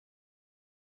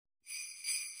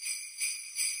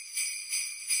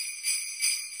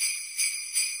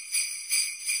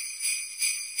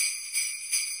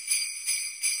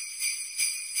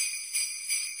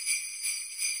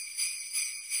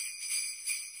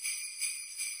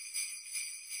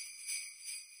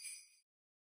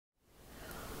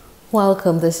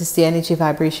Welcome. This is the energy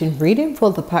vibration reading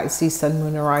for the Pisces Sun,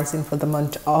 Moon, and Rising for the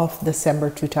month of December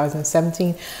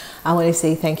 2017. I want to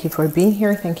say thank you for being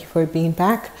here. Thank you for being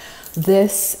back.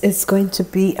 This is going to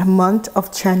be a month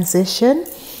of transition.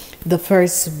 The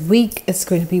first week is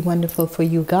going to be wonderful for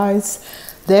you guys.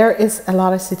 There is a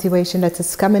lot of situation that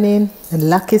is coming in, and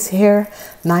luck is here.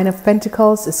 9 of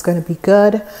Pentacles is going to be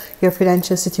good. Your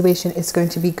financial situation is going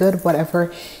to be good.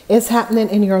 Whatever is happening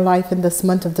in your life in this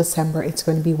month of December, it's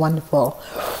going to be wonderful.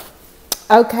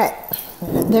 Okay,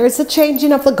 there is a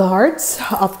changing of the guards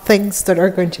of things that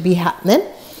are going to be happening.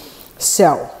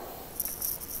 So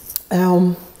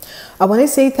I want to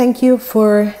say thank you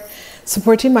for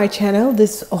supporting my channel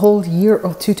this whole year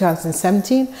of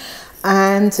 2017.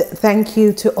 And thank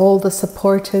you to all the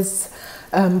supporters.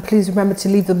 Please remember to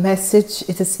leave the message.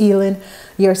 It is healing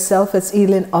yourself, it's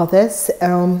healing others.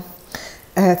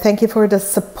 Thank you for the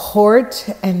support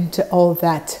and all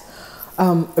that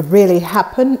really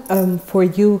happened for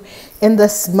you in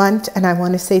this month. And I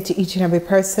want to say to each and every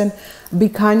person, be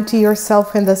kind to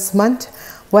yourself in this month.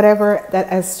 Whatever that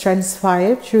has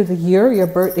transpired through the year, your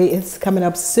birthday is coming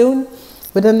up soon,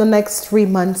 within the next 3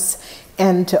 months.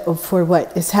 And for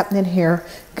what is happening here,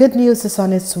 good news is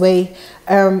on its way.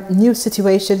 New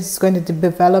situations is going to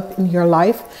develop in your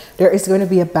life. There is going to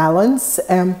be a balance.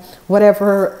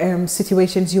 Whatever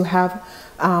situations you have,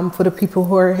 for the people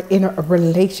who are in a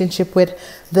relationship with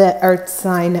the earth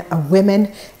sign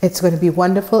women, it's going to be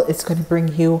wonderful. It's going to bring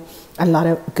you a lot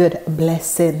of good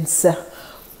blessings.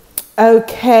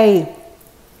 Okay.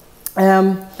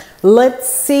 Let's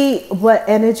see what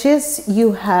energies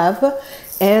you have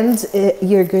and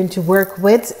you're going to work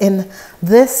with in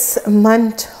this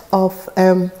month of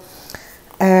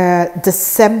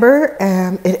December.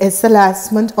 It is the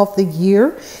last month of the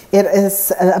year. It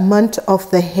is a month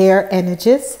of the air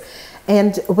energies,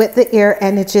 and with the air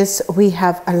energies we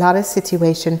have a lot of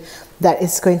situation that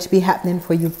is going to be happening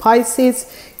for you Pisces.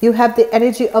 You have the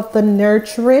energy of the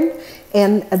nurturing,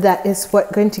 and that is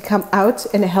what going to come out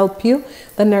and help you.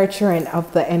 The nurturing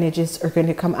of the energies are going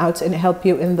to come out and help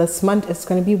you in this month. It's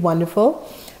going to be wonderful.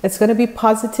 It's going to be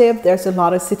positive. There's a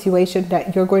lot of situation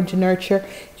that you're going to nurture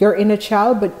your inner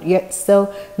child, but yet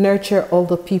still nurture all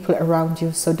the people around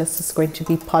you. So this is going to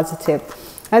be positive.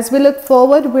 As we look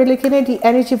forward, we're looking at the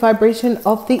energy vibration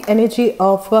of the energy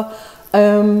of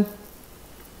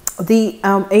the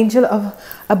angel of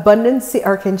abundance, the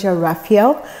Archangel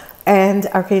Raphael. And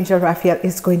Archangel Raphael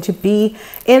is going to be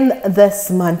in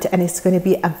this month, and it's going to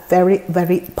be a very,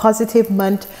 very positive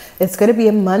month. It's going to be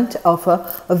a month of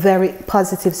a very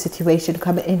positive situation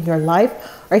coming in your life.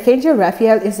 Archangel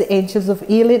Raphael is the angels of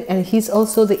healing, and he's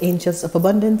also the angels of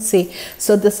abundance.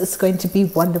 So this is going to be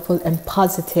wonderful and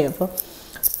positive.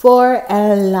 For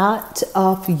a lot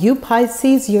of you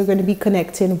Pisces, you're going to be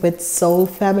connecting with soul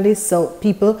families, so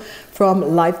people from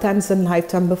lifetimes and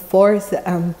lifetime before.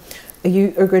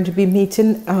 You are going to be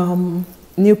meeting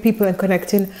new people and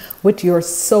connecting with your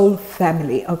soul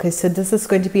family. Okay, so this is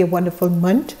going to be a wonderful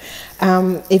month.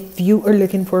 If you are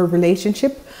looking for a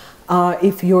relationship,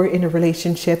 if you're in a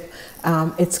relationship,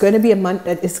 it's going to be a month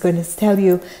that is going to tell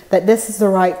you that this is the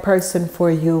right person for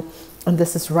you, and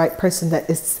this is the right person that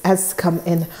has come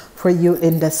in for you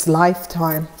in this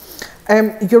lifetime.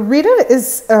 Your reading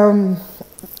is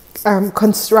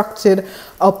constructed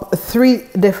of 3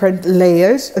 different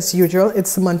layers as usual.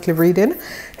 It's a monthly reading,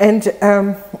 and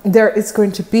there is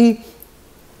going to be,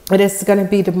 it is going to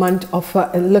be the month of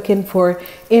looking for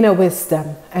inner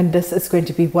wisdom, and this is going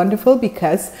to be wonderful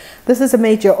because this is a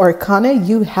major arcana.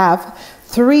 You have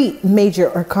 3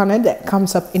 major arcana that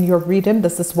comes up in your reading.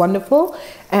 This is wonderful.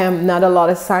 Not a lot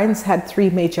of signs had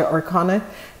 3 major arcana.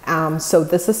 So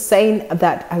this is saying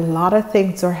that a lot of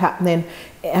things are happening,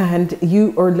 and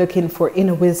you are looking for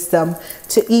inner wisdom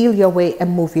to heal your way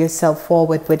and move yourself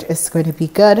forward, which is going to be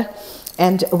good.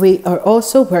 And we are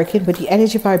also working with the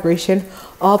energy vibration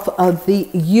of the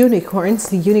unicorns.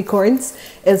 The unicorns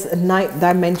is 9th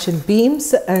dimension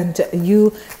beams, and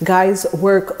you guys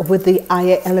work with the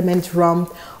higher element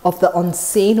realm of the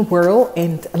unseen world.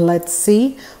 And let's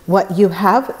see what you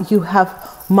have. You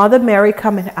have Mother Mary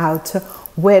coming out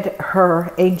with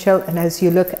her angel, and as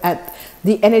you look at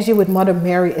the energy with Mother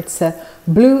Mary, it's a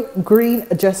blue green,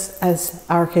 just as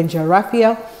Archangel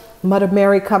Raphael. Mother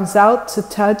Mary comes out to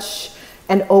touch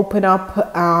and open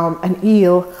up and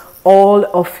heal all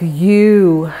of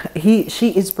you. She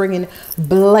is bringing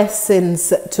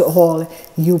blessings to all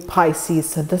you Pisces.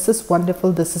 So this is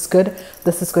wonderful. This is good.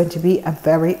 This is going to be a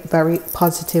very, very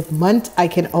positive month. I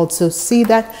can also see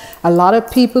that a lot of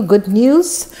people, good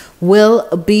news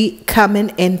will be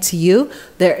coming into you.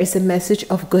 There is a message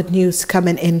of good news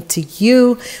coming into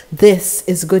you. This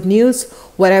is good news.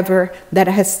 Whatever that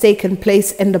has taken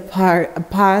place in the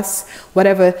past,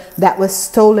 whatever that was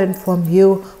stolen from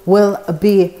you will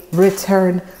be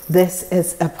returned. This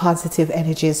is a positive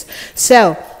energies.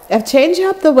 So I've changed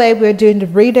up the way we're doing the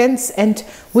readings, and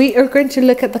we are going to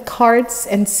look at the cards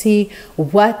and see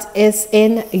what is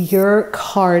in your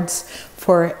cards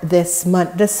for this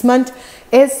month. This month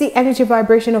is the energy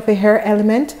vibration of a air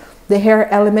element. The air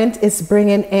element is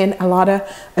bringing in a lot of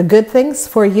good things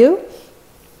for you.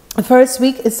 The first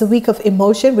week is the week of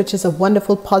emotion, which is a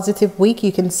wonderful positive week.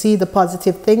 You can see the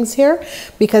positive things here,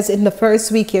 because in the first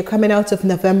week you're coming out of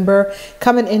November,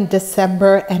 coming in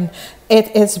December, and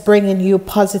it is bringing you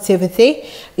positivity.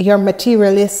 Your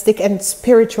materialistic and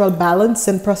spiritual balance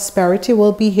and prosperity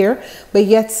will be here, but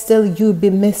yet still you'll be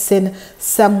missing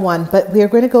someone. But we're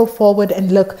going to go forward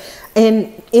and look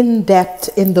in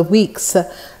depth in the weeks.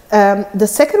 The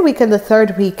second week and the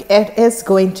third week, it is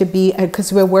going to be,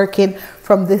 because we're working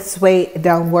from this way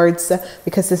downwards,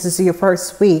 because this is your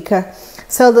first week.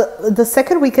 So the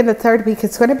second week and the third week,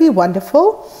 it's going to be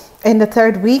wonderful. In the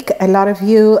third week, a lot of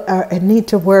you need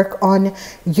to work on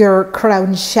your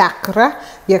crown chakra.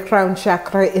 Your crown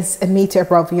chakra is a meter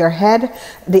above your head.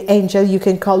 The angel you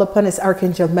can call upon is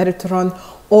Archangel Metatron,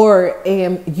 or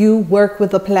you work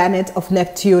with the planet of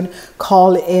Neptune,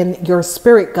 call in your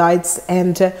spirit guides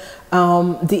and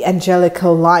the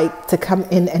angelical light to come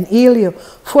in and heal you.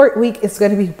 Fourth week is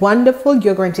going to be wonderful.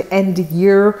 You're going to end the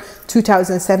year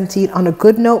 2017 on a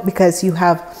good note, because you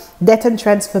have death and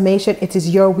transformation. It is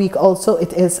your week also.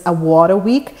 It is a water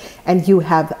week, and you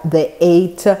have the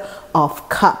 8 of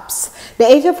Cups. The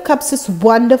 8 of Cups is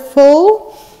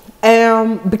wonderful.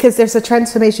 Because there's a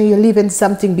transformation, you're leaving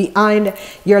something behind,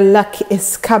 your luck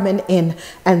is coming in,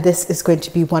 and this is going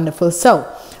to be wonderful. So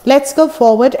let's go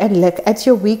forward and look at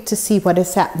your week to see what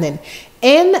is happening.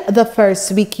 In the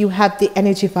first week, you have the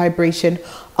energy vibration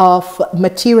of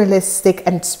materialistic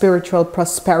and spiritual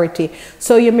prosperity.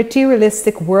 So your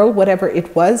materialistic world, whatever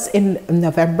it was in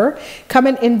November,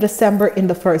 coming in December in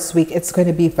the first week, it's going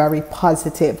to be very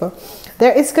positive.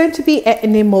 There is going to be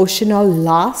an emotional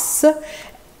loss.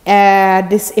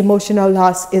 This emotional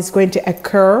loss is going to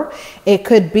occur. It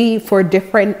could be for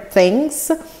different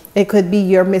things. It could be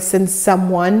you're missing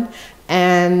someone,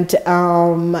 and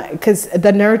because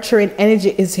the nurturing energy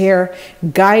is here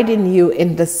guiding you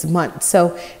in this month.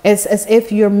 So it's as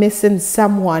if you're missing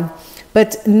someone,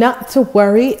 but not to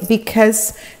worry,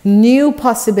 because new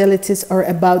possibilities are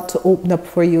about to open up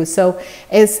for you. So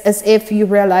it's as if you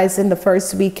realize in the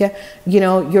first week, you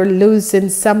know, you're losing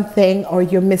something or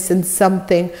you're missing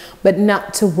something, but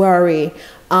not to worry.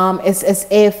 It's as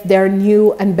if there are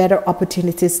new and better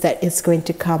opportunities that is going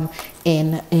to come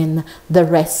in the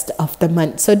rest of the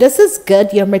month. So this is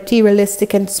good. Your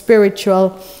materialistic and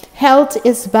spiritual health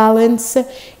is balanced.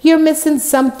 You're missing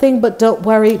something, but don't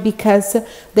worry, because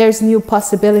there's new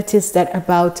possibilities that are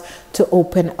about to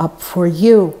open up for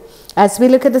you. As we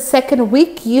look at the second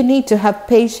week, you need to have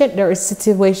patience. There are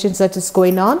situations that is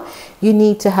going on. You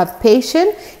need to have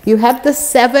patience. You have the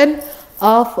 7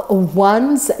 of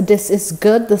Wands. This is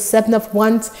good. The 7 of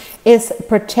Wands is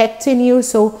protecting you.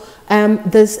 So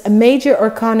this major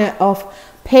arcana of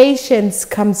patience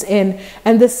comes in,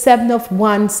 and the 7 of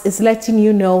Wands is letting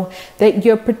you know that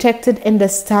you're protected in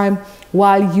this time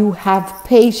while you have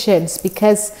patience,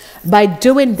 because by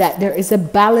doing that there is a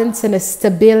balance and a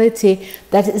stability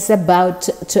that is about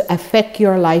to affect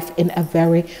your life in a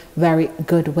very, very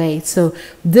good way. So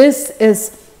this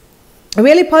is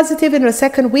really positive in the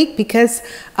second week, because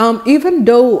even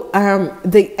though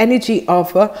the energy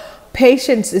of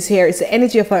patience is here, it's the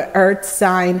energy of an earth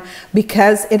sign,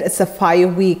 because it is a fire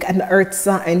week, and the earth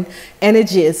sign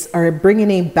energies are bringing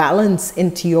a balance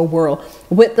into your world.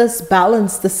 With this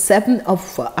balance, the 7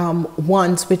 of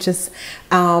Wands, which is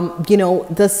you know,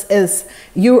 this is,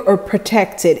 you are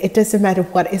protected. It doesn't matter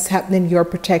what is happening, you're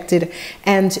protected,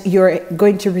 and you're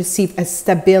going to receive a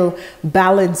stable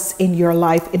balance in your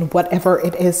life, in whatever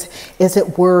it is. Is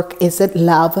it work? Is it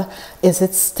love? Is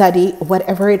it study?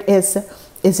 Whatever it is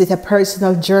it a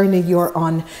personal journey you're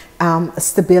on? A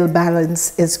stable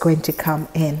balance is going to come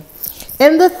in.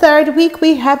 In the third week,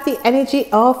 we have the energy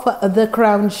of the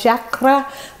crown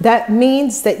chakra. That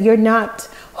means that you're not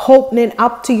opening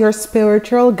up to your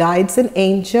spiritual guides and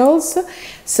angels.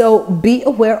 So be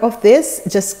aware of this.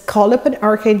 Just call up an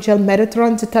Archangel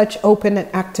Metatron to touch, open, and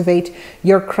activate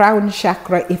your crown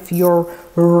chakra if you're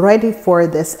ready for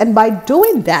this. And by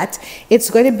doing that,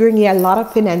 it's going to bring you a lot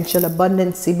of financial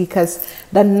abundance, because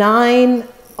the 9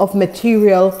 of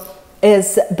material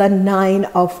is the 9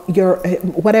 of your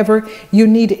whatever you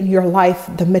need in your life,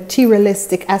 the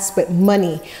materialistic aspect,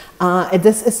 money.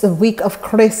 This is the week of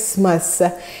Christmas,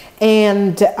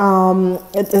 and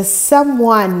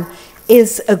someone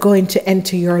is going to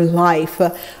enter your life,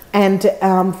 and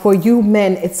for you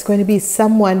men, it's going to be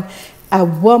someone. A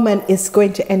woman is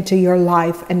going to enter your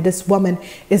life, and this woman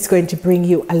is going to bring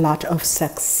you a lot of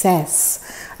success.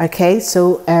 Okay,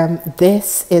 so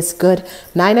this is good.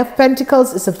 9 of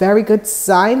Pentacles is a very good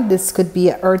sign. This could be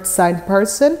an earth sign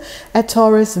person, a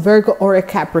Taurus, Virgo, or a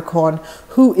Capricorn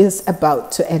who is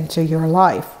about to enter your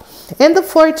life. In the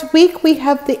 4th week, we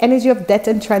have the energy of death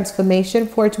and transformation.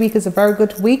 4th week is a very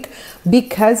good week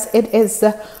because it is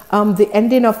the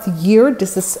ending of the year.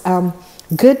 This is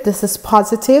good. This is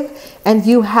positive. And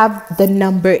you have the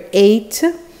number 8.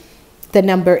 The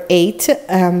number 8.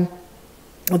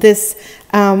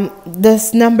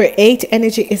 This number 8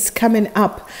 energy is coming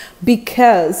up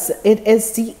because it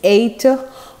is the 8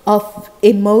 of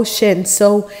emotion.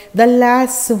 So the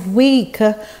last week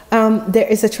there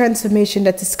is a transformation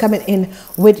that is coming in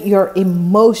with your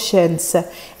emotions,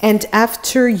 and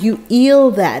after you heal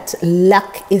that,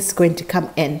 luck is going to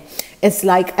come in. It's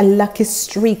like a lucky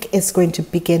streak is going to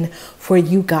begin for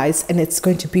you guys, and it's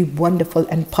going to be wonderful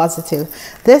and positive.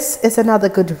 This is another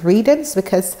good readings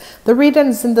because the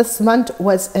readings in this month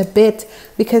was a bit,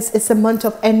 because it's a month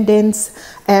of endings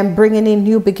and bringing in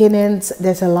new beginnings.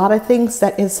 There's a lot of things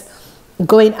that is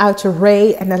going out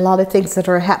array and a lot of things that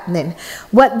are happening.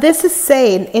 What this is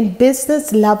saying in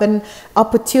business, love, and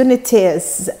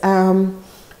opportunities,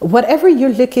 whatever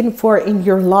you're looking for in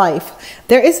your life,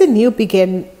 there is a new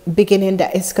beginning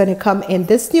that is going to come in.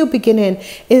 This new beginning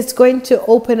is going to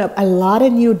open up a lot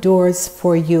of new doors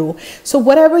for you. So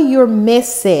whatever you're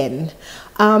missing,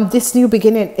 this new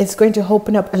beginning is going to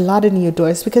open up a lot of new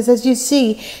doors, because as you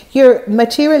see, your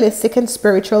materialistic and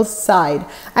spiritual side,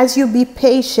 as you be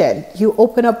patient, you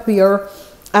open up your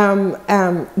crown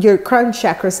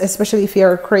chakras, especially if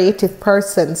you're a creative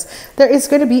person. There is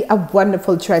going to be a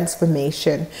wonderful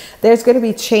transformation. There's going to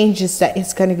be changes that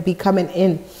is going to be coming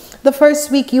in. The first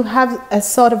week you have a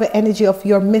sort of an energy of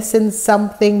you're missing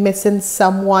something, missing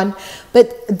someone,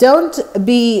 but don't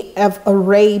be of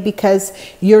array because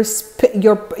you're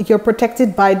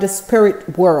protected by the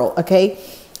spirit world. Okay.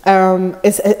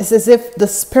 It's as if the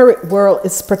spirit world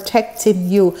is protecting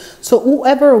you. So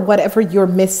whoever, whatever you're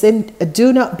missing,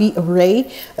 do not be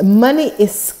array. Money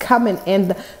is coming,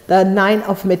 and the 9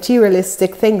 of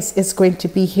materialistic things is going to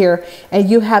be here, and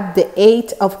you have the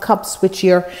 8 of Cups, which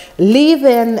you're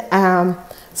leaving a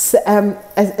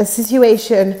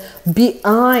situation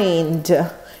behind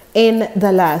in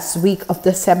the last week of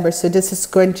December. So this is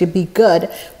going to be good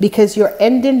because you're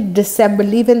ending December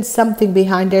leaving something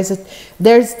behind.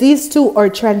 There's these two are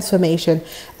transformation.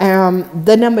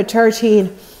 The number 13,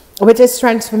 which is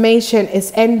transformation,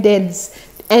 is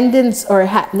endings are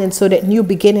happening so that new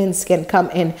beginnings can come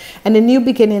in, and the new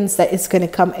beginnings that is going to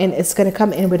come in is going to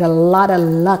come in with a lot of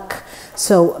luck.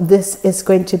 So this is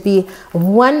going to be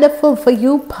wonderful for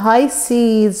you,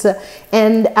 Pisces,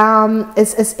 and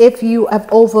it's as if you have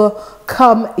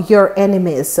overcome your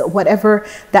enemies. Whatever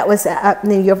that was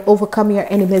happening, you have overcome your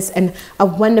enemies, and a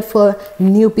wonderful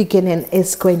new beginning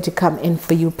is going to come in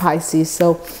for you, Pisces.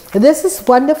 So this is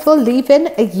wonderful, leaving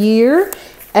a year.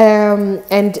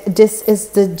 And this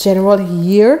is the general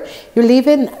year. You're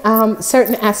leaving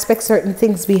certain aspects, certain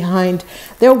things behind.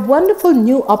 There are wonderful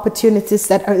new opportunities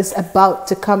that is about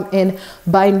to come in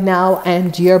by now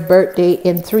and your birthday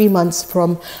in 3 months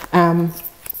from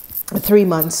 3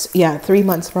 months. Yeah, 3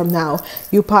 months from now,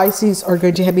 you Pisces are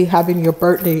going to be having your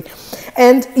birthday.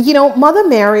 And you know, Mother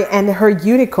Mary and her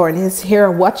unicorn is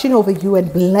here watching over you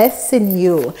and blessing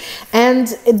you. And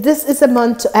this is a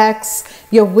month to ask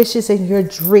your wishes and your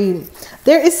dream.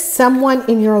 There is someone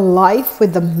in your life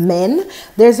with the men.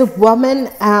 There's a woman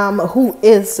who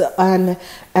is an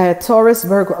Taurus,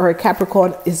 Virgo, or a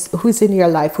Capricorn who's in your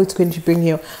life, who's going to bring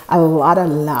you a lot of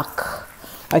luck.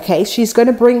 Okay, she's going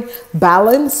to bring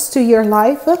balance to your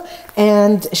life,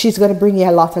 and she's going to bring you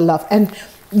a lot of love. And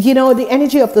you know, the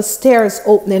energy of the stairs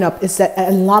opening up is that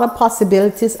a lot of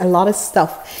possibilities, a lot of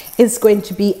stuff is going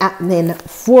to be happening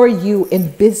for you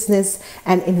in business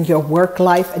and in your work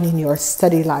life and in your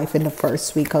study life in the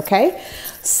first week. Okay,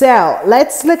 so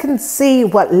let's look and see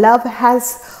what love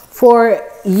has for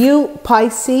you,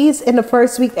 Pisces. In the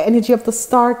first week, the energy of the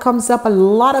star comes up. A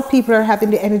lot of people are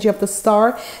having the energy of the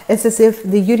star. It's as if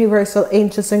the universal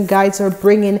angels and guides are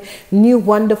bringing new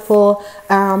wonderful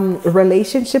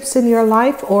relationships in your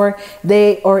life, or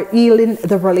they are healing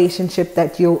the relationship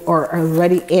that you are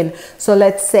already in. So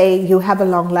let's say you have a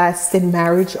long-lasting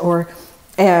marriage, or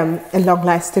a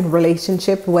long-lasting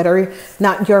relationship, whether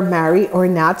not you're married or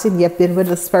not, and you've been with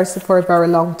this person for a very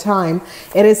long time,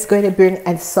 it is going to bring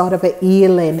a sort of a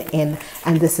healing in,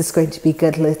 and this is going to be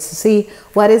good. Let's see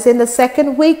what is in the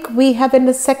second week. We have in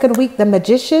the second week the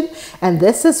Magician, and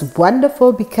this is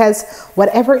wonderful because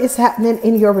whatever is happening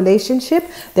in your relationship,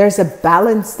 there's a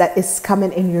balance that is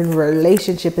coming in your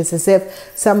relationship. It's as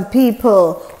if some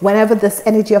people, whenever this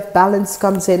energy of balance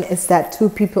comes in, is that two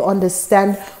people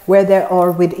understand where they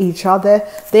are with each other.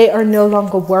 They are no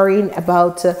longer worrying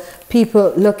about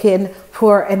people looking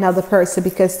for another person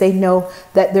because they know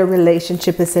that their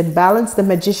relationship is in balance. The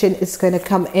Magician is going to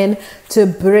come in to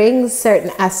bring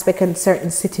certain aspects and certain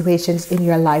situations in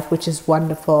your life, which is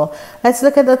wonderful. Let's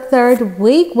look at the third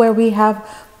week where we have,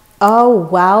 oh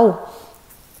wow,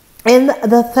 in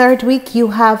the third week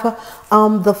you have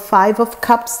the Five of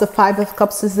Cups. The Five of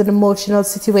Cups is an emotional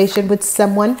situation with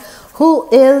someone who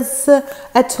is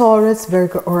a Taurus,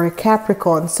 Virgo, or a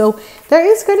Capricorn. So there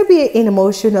is going to be an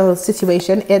emotional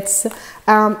situation. It's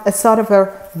a sort of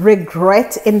a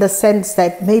regret in the sense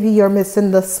that maybe you're missing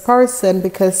this person,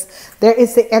 because there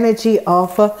is the energy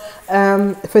of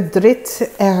verdriet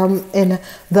in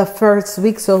the first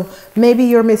week. So maybe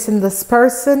you're missing this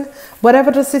person.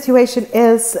 Whatever the situation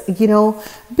is, you know,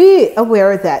 be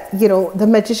aware that, you know, the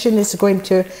Magician is going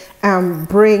to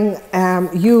bring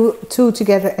you two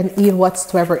together and heal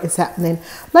whatsoever is happening.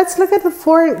 Let's look at the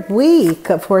fourth week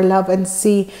for love and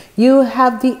see. You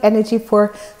have the energy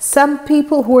for some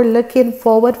people who are looking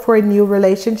forward for a new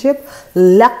relationship.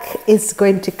 Luck is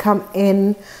going to come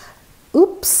in.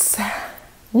 Oops.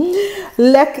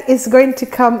 Luck is going to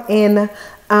come in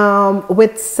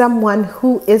with someone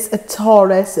who is a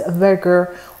Taurus,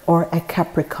 Virgo, or a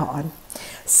Capricorn.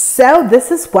 So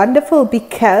this is wonderful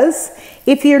because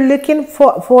if you're looking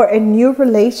for a new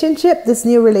relationship, this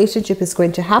new relationship is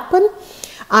going to happen.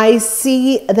 I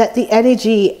see that the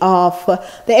energy of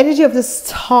the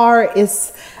star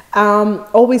is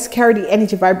always carry the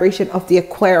energy vibration of the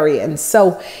Aquarian.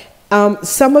 So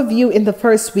some of you in the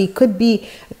first week could be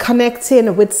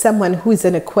connecting with someone who's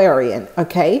an Aquarian,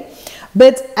 okay?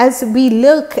 But as we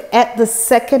look at the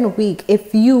second week,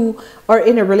 if you are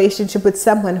in a relationship with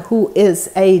someone who is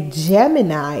a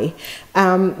Gemini,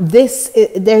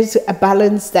 there's a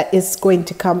balance that is going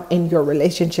to come in your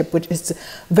relationship, which is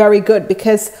very good,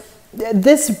 because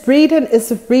this reading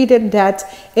is a reading that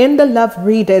in the love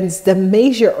readings, the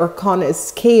major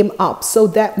arcanas came up. So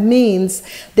that means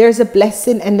there's a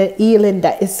blessing and a healing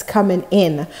that is coming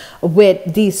in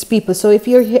with these people. So if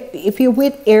you're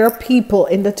with air people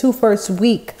in the first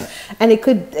week, and it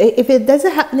could, if it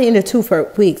doesn't happen in the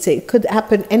first weeks, it could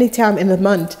happen anytime in the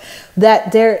month,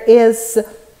 that there is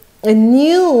a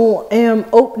new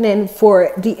opening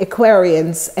for the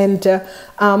Aquarians, and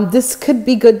this could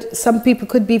be good. Some people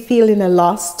could be feeling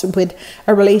lost with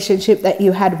a relationship that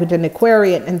you had with an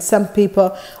Aquarian, and some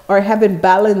people are having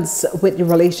balance with the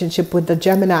relationship with the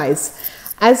Geminis.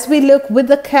 As we look with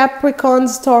the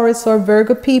Capricorns, Taurus, or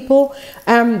Virgo people,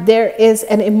 there is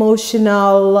an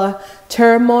emotional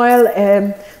turmoil,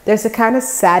 and there's a kind of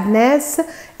sadness.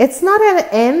 It's not an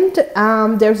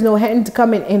end. There's no end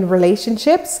coming in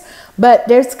relationships, but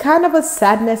there's kind of a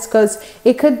sadness because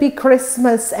it could be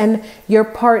Christmas and your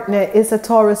partner is a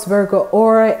Taurus, Virgo,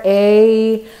 or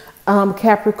a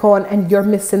Capricorn, and you're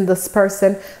missing this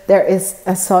person. There is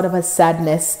a sort of a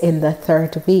sadness in the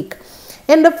third week.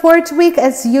 In the fourth week,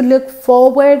 as you look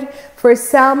forward, for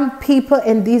some people,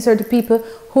 and these are the people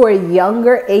who are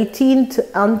younger, 18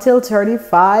 until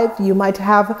 35, you might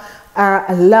have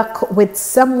luck with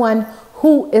someone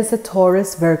who is a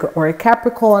Taurus, Virgo, or a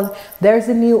Capricorn. There's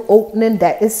a new opening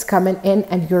that is coming in,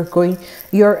 and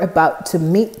you're about to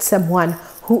meet someone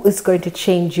who is going to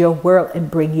change your world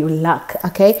and bring you luck,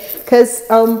 okay? Because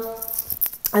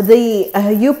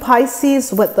you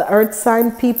Pisces with the earth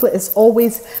sign people is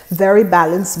always very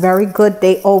balanced, very good.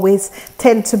 They always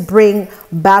tend to bring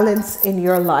balance in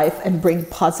your life and bring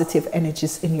positive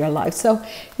energies in your life. So,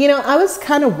 you know, I was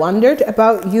kind of wondered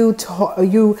about you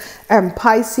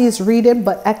Pisces reading,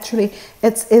 but actually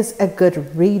it is a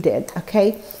good reading,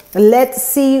 okay? Let's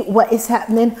see what is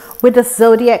happening with the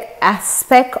zodiac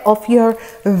aspect of your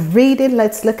reading.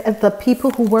 Let's look at the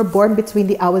people who were born between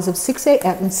the hours of 6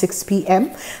 a.m. and 6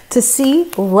 p.m. to see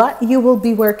what you will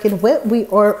be working with. We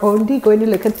are only going to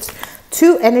look at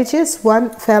two energies. One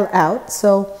fell out.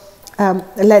 So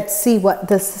let's see what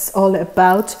this is all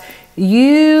about.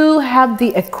 You have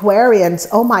the Aquarians,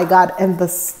 oh my God, and the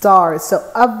stars. So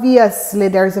obviously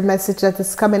there's a message that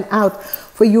is coming out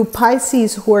for you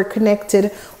Pisces who are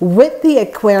connected with the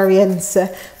Aquarians,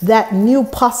 that new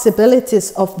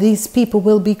possibilities of these people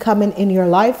will be coming in your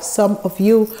life. Some of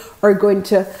you are going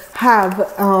to have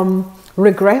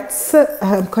regrets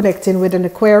connecting with an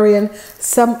Aquarian.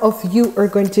 Some of you are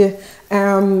going to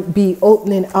be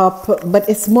opening up, but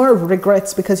it's more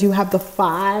regrets because you have the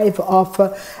Five of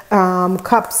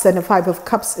Cups, and the Five of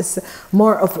Cups is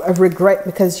more of a regret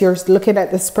because you're looking at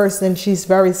this person and she's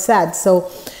very sad. So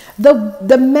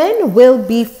the men will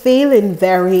be feeling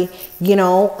very, you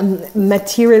know,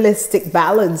 materialistic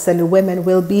balance, and the women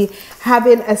will be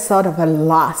having a sort of a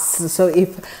loss. So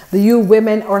if you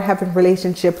women are having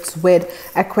relationships with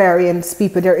Aquarians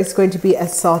people, there is going to be a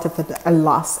sort of a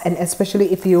loss, and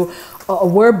especially if you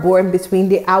were born between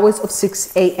the hours of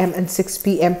 6 a.m. and 6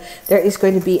 p.m., there is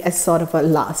going to be a sort of a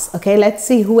loss. Okay, let's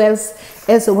see who else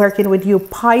is working with you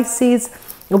Pisces.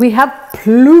 We have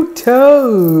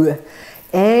Pluto.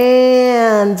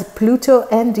 And Pluto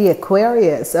and the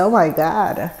Aquarius. Oh my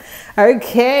God.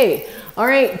 Okay. All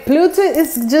right. Pluto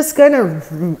is just gonna,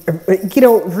 you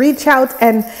know, reach out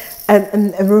and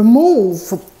remove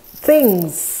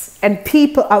things and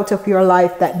people out of your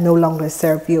life that no longer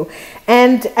serve you.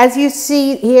 And as you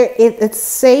see here, it's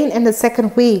saying in the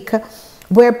second week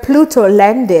where Pluto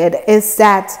landed is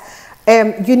that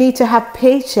you need to have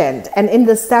patience and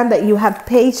understand that you have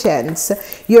patience,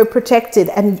 you're protected,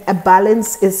 and a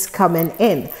balance is coming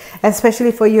in,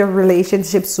 especially for your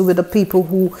relationships with the people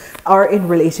who are in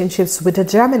relationships with the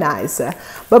Geminis.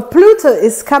 But Pluto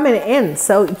is coming in,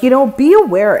 so, you know, be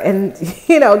aware and,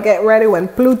 you know, get ready when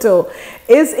Pluto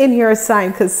is in your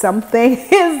sign, because something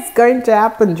is going to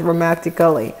happen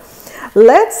dramatically.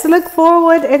 Let's look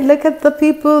forward and look at the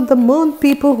people, the moon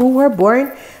people who were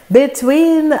born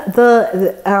between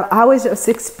the hours of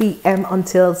 6 p.m.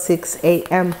 until 6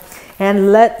 a.m.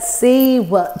 And let's see,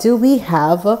 what do we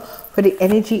have for the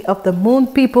energy of the moon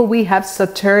people? We have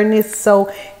Saturnus,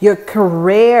 so your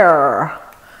career,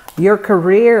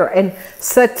 and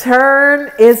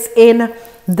Saturn is in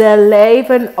the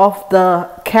 11 of the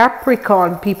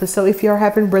Capricorn people. So if you're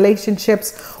having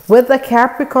relationships with the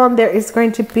Capricorn, there is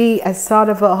going to be a sort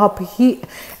of a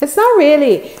it's not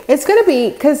really, it's going to be,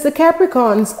 because the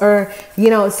Capricorns are, you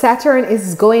know, Saturn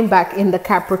is going back in the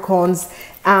Capricorns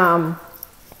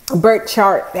birth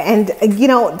chart, and you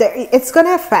know, it's going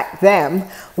to affect them,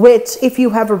 which if you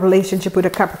have a relationship with a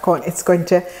Capricorn, it's going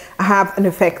to have an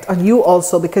effect on you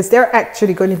also, because they're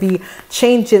actually going to be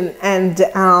changing, and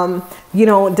you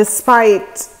know,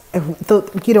 despite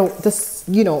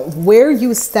where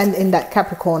you stand in that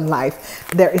Capricorn life,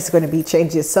 there is going to be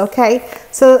changes. Okay,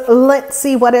 so let's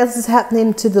see what else is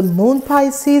happening to the moon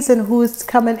Pisces and who's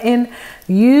coming in.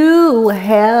 You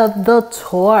have the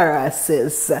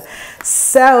Tauruses.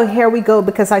 So here we go,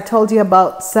 because I told you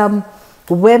about some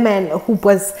women who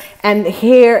was, and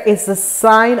here is the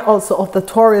sign also of the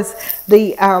Taurus,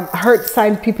 the heart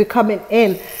sign people coming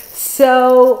in.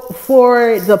 So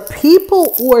for the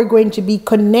people who are going to be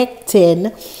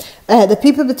connecting, the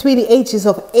people between the ages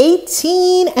of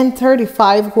 18 and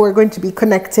 35 who are going to be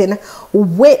connecting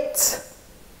with,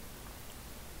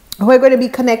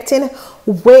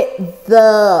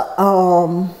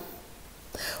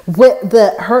 with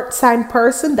the heart sign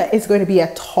person, that is going to be a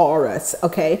Taurus.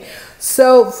 Okay,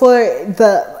 so for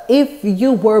the, if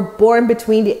you were born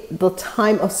between the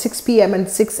time of 6 p.m. and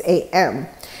 6 a.m.,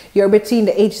 you're between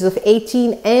the ages of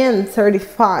 18 and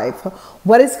 35.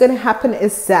 What is going to happen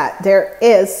is that there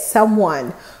is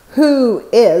someone who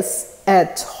is a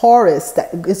Taurus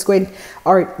that is going,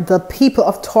 or the people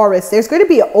of Taurus, there's going to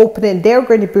be an opening. They're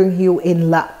going to bring you in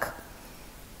luck.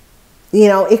 You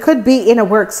know, it could be in a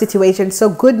work situation. So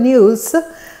good news,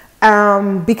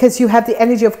 because you have the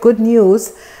energy of good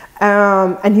news,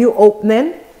 a new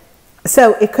opening.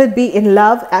 So it could be in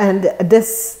love, and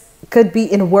this could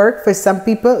be in work for some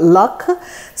people, luck.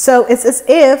 So it's as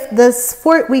if this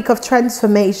 4th week of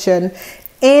transformation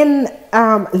in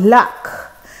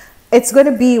luck, it's going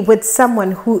to be with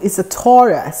someone who is a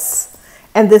Taurus,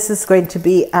 and this is going to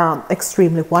be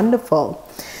extremely wonderful.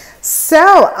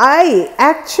 So I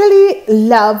actually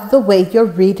love the way your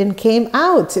reading came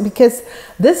out, because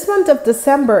this month of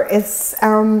December is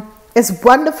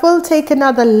wonderful. Take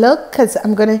another look, because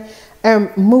I'm going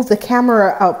to move the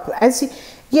camera up. As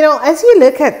you know, as you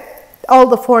look at all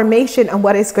the formation, and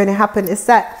what is going to happen is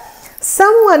that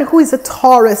someone who is a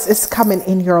Taurus is coming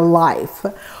in your life.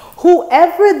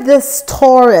 Whoever this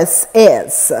Taurus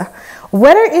is,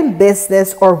 whether in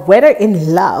business or whether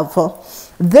in love,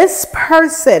 this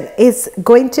person is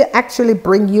going to actually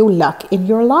bring you luck in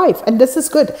your life, and this is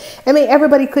good. I mean,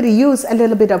 everybody could use a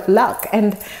little bit of luck,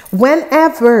 and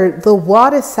whenever the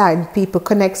water sign people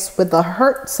connects with the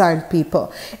earth sign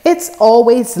people, it's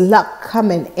always luck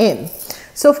coming in.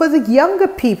 So for the younger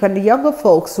people and the younger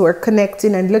folks who are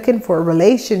connecting and looking for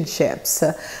relationships,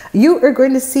 you are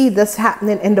going to see this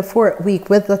happening in the 4th week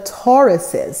with the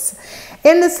Tauruses.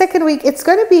 In the 2nd week, it's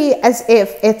going to be as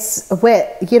if it's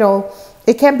with, you know,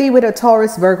 it can be with a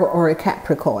Taurus, Virgo, or a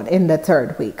Capricorn in the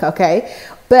 3rd week, okay?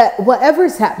 But whatever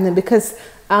is happening, because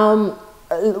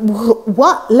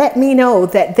what let me know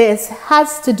that this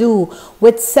has to do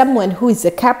with someone who is a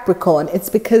Capricorn, it's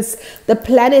because the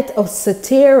planet of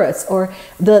Ceteris, or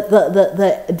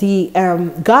the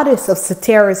goddess of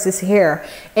Ceteris, is here,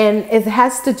 and it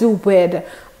has to do with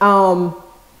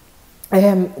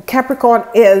Capricorn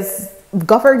is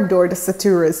governed over the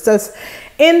Ceteris. So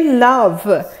in love,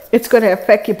 it's going to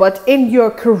affect you, but in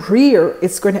your career,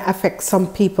 it's going to affect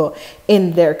some people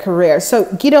in their career.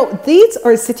 So, you know, these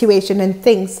are situations and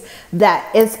things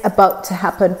that is about to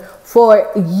happen for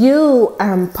you,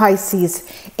 Pisces,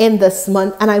 in this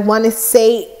month. And I want to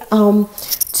say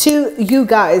to you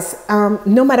guys,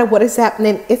 no matter what is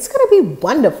happening, it's going to be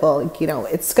wonderful. You know,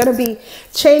 it's going to be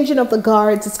changing of the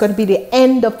guards. It's going to be the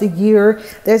end of the year.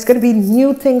 There's going to be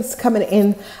new things coming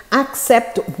in.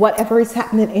 Accept whatever is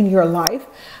happening in your life.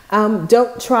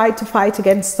 Don't try to fight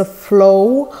against the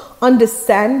flow.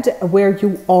 Understand where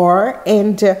you are,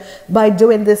 and by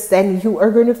doing this, then you are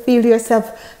going to feel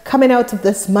yourself coming out of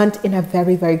this month in a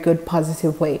very, very good,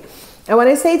 positive way. I want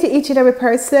to say to each and every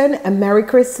person, a Merry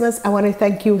Christmas. I want to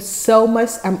thank you so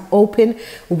much. I'm open,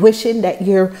 wishing that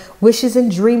your wishes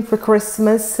and dream for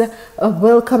Christmas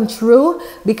will come true,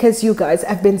 because you guys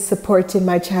have been supporting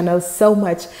my channel so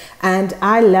much, and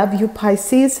I love you,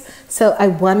 Pisces. So I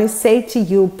want to say to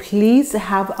you, please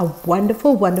have a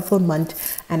wonderful, wonderful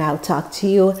month, and I'll talk to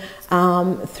you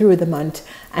through the month.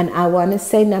 And I want to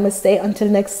say namaste until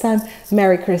next time.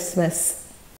 Merry Christmas.